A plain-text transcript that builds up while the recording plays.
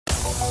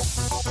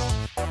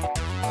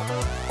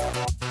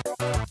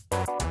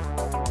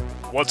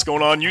What's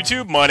going on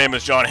YouTube? My name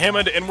is John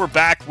Hammond and we're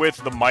back with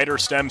the MITRE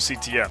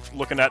CTF,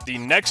 looking at the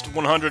next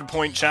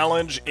 100-point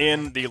challenge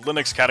in the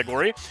Linux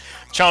category.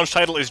 Challenge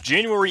title is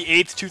January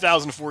 8th,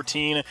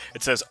 2014.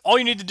 It says all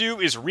you need to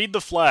do is read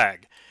the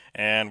flag,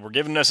 and we're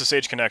given an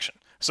SSH connection.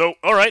 So,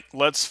 alright,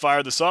 let's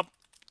fire this up,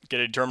 get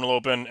a terminal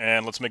open,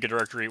 and let's make a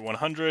directory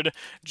 100,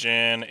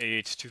 Jan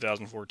 8,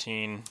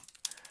 2014,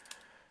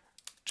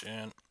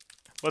 Jan.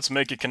 Let's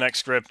make a connect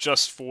script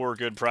just for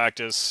good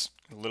practice,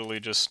 literally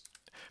just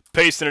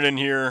pasting it in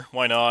here,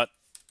 why not?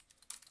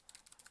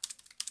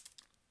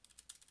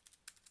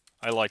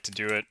 I like to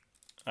do it.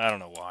 I don't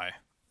know why.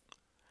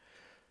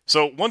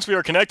 So once we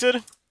are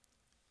connected,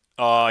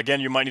 again,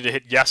 you might need to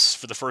hit yes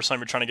for the first time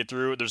you're trying to get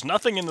through. There's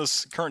nothing in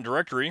this current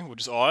directory, which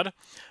is odd.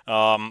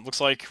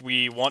 Looks like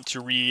we want to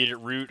read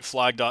root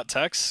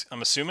flag.txt,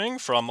 I'm assuming,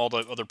 from all the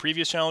other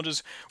previous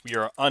challenges. We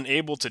are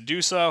unable to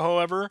do so,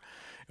 however.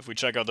 If we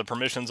check out the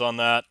permissions on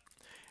that,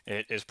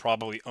 it is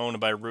probably owned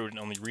by root and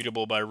only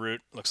readable by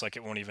root. Looks like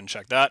it won't even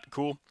check that.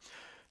 Cool.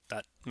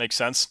 That makes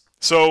sense.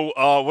 So,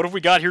 what have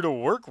we got here to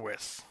work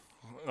with?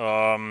 We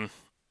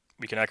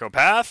can echo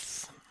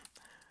path.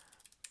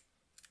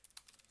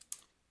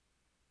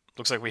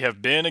 Looks like we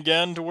have bin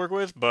again to work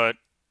with, but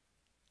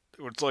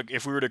it's like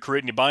if we were to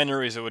create any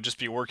binaries, it would just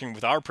be working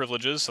with our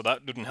privileges, so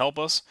that didn't help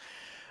us.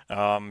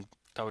 That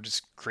would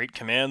just create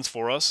commands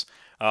for us.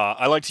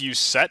 I like to use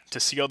set to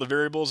see all the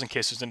variables in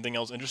case there's anything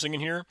else interesting in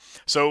here.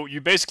 So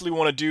you basically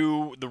want to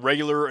do the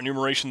regular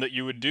enumeration that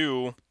you would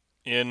do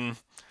in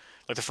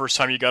like the first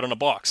time you got on a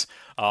box.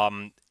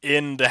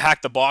 In the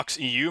hack the box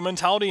EU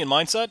mentality and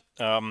mindset,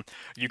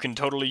 you can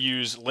totally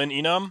use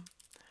linenum,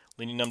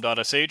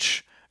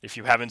 linenum.sh. If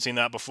you haven't seen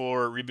that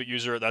before, reboot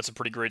user, that's a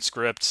pretty great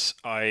script.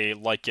 I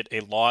like it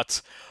a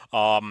lot.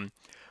 And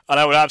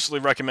I would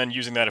absolutely recommend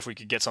using that if we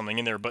could get something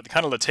in there. But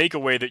kind of the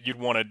takeaway that you'd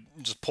want to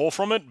just pull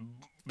from it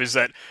is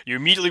that you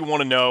immediately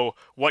want to know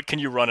what can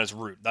you run as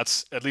root.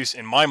 That's, at least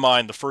in my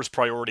mind, the first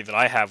priority that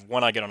I have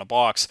when I get on a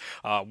box.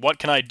 What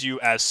can I do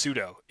as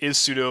sudo? Is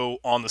sudo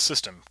on the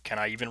system? Can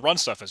I even run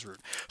stuff as root?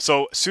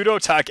 So sudo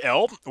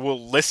tac-l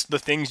will list the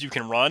things you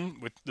can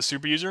run with the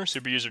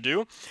superuser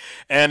do,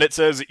 and it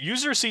says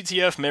user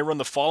CTF may run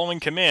the following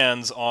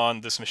commands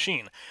on this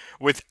machine.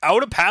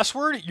 Without a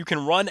password, you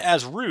can run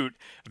as root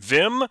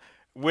vim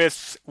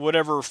with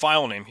whatever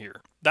file name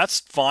here. That's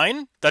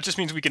fine. That just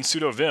means we can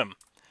sudo vim.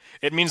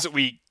 It means that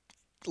we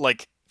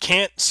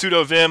can't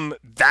sudo vim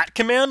that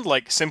command,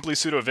 like simply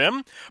sudo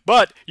vim,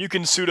 but you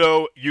can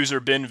sudo user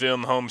bin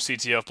vim home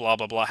ctf blah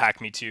blah blah hack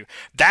me too.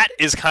 That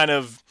is kind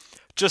of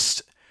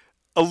just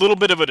a little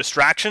bit of a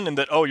distraction in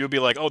that, oh, you'll be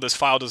like, oh, this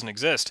file doesn't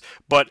exist,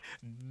 but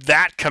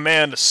that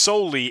command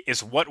solely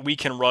is what we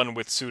can run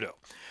with sudo.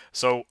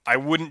 So I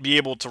wouldn't be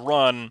able to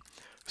run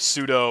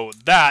sudo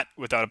that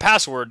without a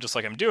password, just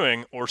like I'm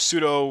doing, or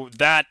sudo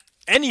that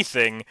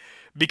anything,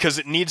 because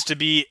it needs to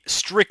be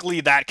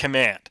strictly that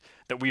command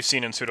that we've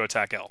seen in sudo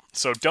tac-l.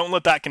 So don't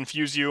let that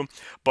confuse you,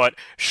 but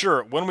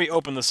sure, when we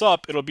open this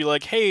up, it'll be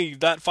like, hey,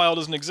 that file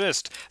doesn't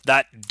exist.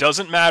 That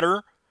doesn't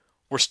matter.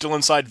 We're still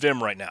inside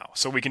Vim right now,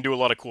 so we can do a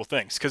lot of cool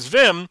things. Because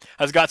Vim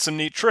has got some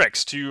neat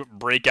tricks to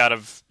break out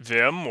of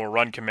Vim or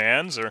run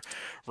commands or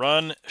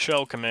run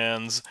shell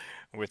commands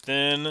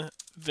within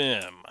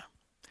Vim.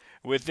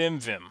 Within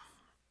Vim.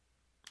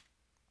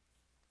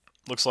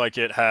 Looks like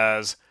it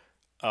has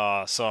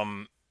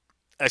some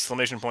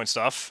exclamation point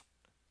stuff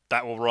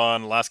that will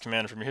run last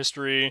command from your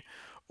history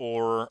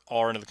or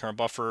R into the current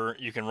buffer.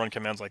 You can run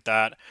commands like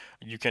that.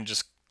 You can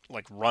just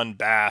like run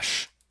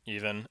bash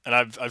even, and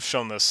I've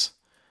shown this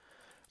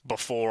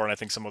before and I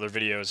think some other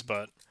videos,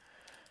 but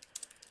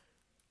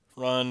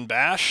run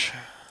bash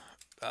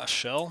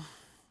shell.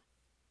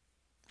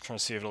 I'm trying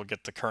to see if it'll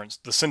get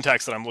the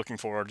syntax that I'm looking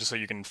for, just so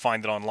you can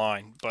find it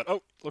online. But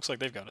oh, looks like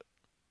they've got it.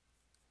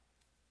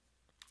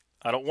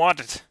 I don't want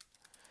it.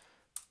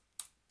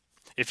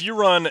 If you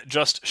run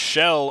just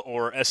shell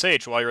or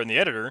sh while you're in the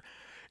editor,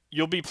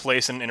 you'll be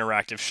placed in an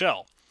interactive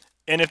shell.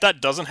 And if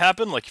that doesn't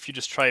happen, like if you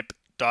just type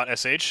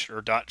 .sh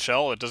or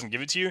 .shell, it doesn't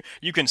give it to you,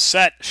 you can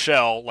set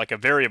shell like a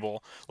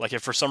variable. Like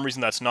if for some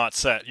reason that's not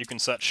set, you can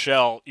set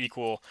shell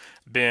equal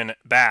bin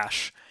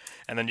bash,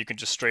 and then you can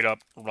just straight up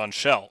run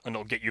shell, and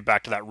it'll get you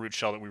back to that root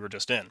shell that we were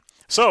just in.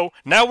 So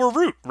now we're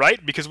root,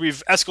 right? Because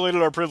we've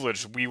escalated our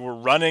privilege. We were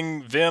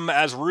running Vim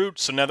as root,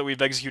 so now that we've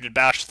executed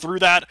bash through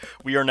that,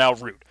 we are now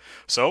root.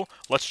 So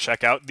let's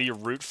check out the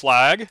root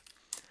flag,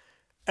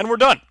 and we're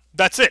done.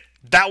 That's it.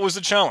 That was the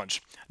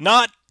challenge.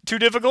 Not too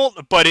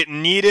difficult, but it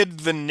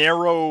needed the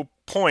narrow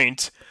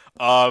point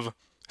of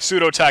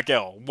sudo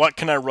tac-l. What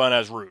can I run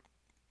as root?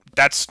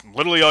 That's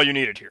literally all you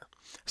needed here.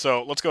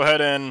 So let's go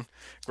ahead and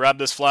grab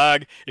this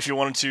flag. If you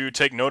wanted to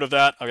take note of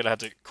that, I'm going to have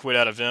to quit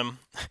out of Vim.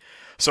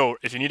 So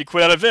if you need to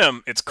quit out of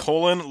Vim, it's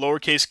colon,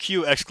 lowercase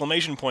q,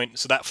 exclamation point,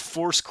 so that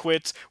force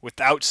quits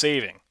without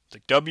saving.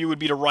 Like W would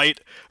be to write.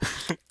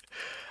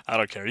 I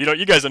don't care.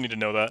 You guys don't need to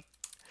know that.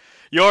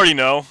 You already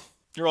know.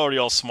 You're already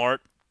all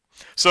smart.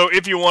 So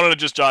if you wanted to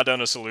just jot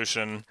down a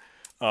solution,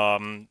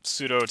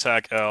 sudo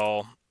tac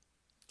l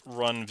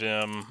run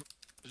vim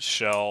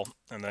shell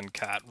and then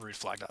cat root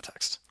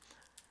flag.txt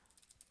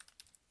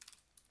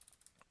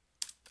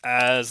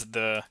as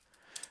the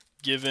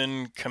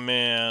given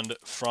command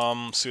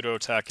from sudo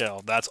tac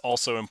l. That's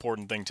also an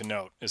important thing to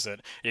note, is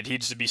that it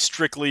needs to be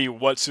strictly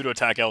what sudo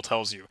tac l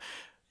tells you.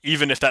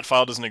 Even if that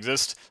file doesn't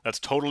exist, that's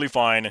totally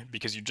fine,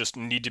 because you just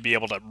need to be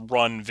able to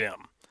run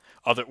vim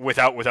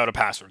without a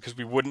password, because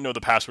we wouldn't know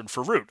the password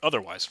for root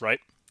otherwise,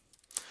 right?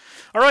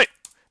 All right,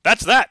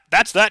 that's that.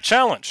 That's that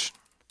challenge.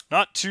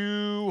 Not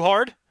too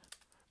hard,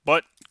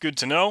 but good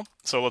to know.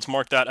 So let's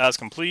mark that as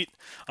complete.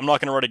 I'm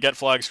not going to write a get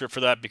flag script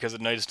for that because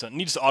it needs to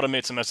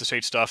automate some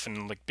SSH stuff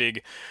and like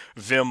big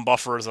Vim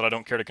buffers that I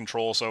don't care to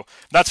control. So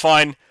that's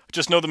fine.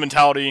 Just know the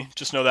mentality,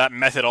 just know that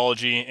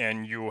methodology,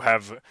 and you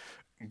have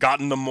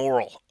gotten the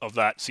moral of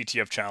that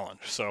CTF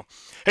challenge. So,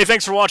 hey,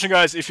 thanks for watching,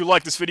 guys. If you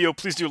like this video,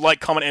 please do like,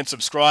 comment, and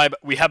subscribe.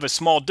 We have a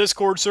small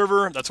Discord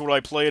server. That's what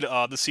I played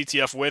the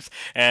CTF with,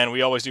 and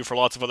we always do for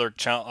lots of other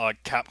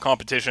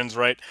competitions,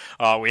 right?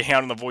 We hang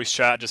out in the voice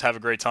chat, just have a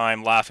great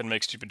time, laugh, and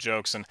make stupid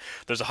jokes, and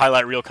there's a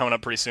highlight reel coming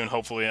up pretty soon,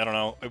 hopefully. I don't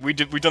know. We've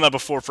done that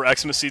before for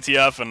Xmas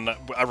CTF, and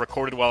I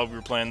recorded while we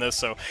were playing this,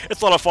 so it's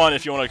a lot of fun.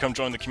 If you want to come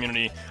join the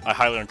community, I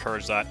highly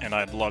encourage that, and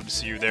I'd love to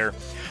see you there.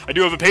 I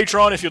do have a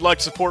Patreon if you'd like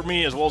to support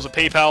me, as well as a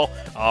PayPal.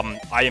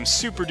 I am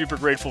super duper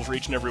grateful for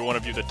each and every one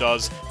of you that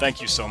does.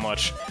 Thank you so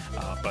much.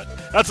 But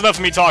that's enough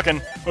of me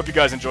talking. Hope you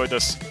guys enjoyed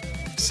this.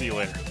 See you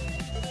later.